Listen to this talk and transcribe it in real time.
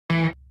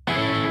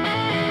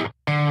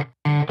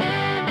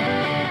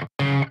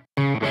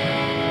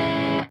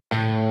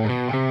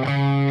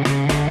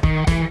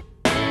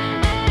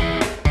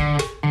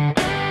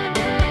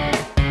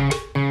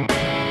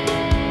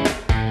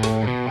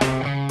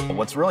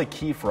What's really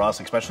key for us,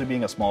 especially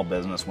being a small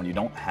business, when you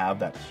don't have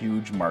that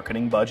huge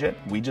marketing budget,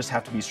 we just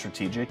have to be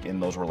strategic in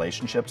those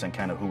relationships and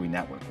kind of who we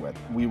network with.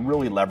 We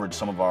really leverage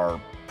some of our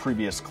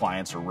previous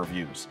clients or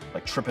reviews.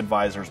 Like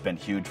TripAdvisor's been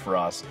huge for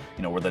us.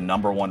 You know, we're the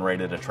 #1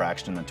 rated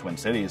attraction in the Twin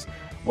Cities.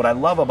 What I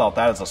love about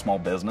that as a small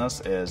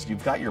business is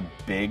you've got your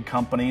big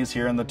companies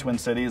here in the Twin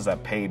Cities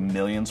that pay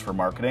millions for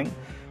marketing.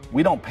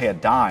 We don't pay a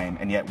dime,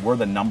 and yet we're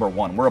the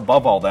 #1. We're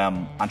above all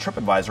them on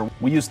TripAdvisor.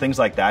 We use things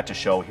like that to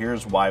show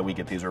here's why we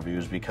get these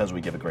reviews, because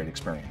we give a great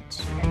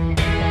experience.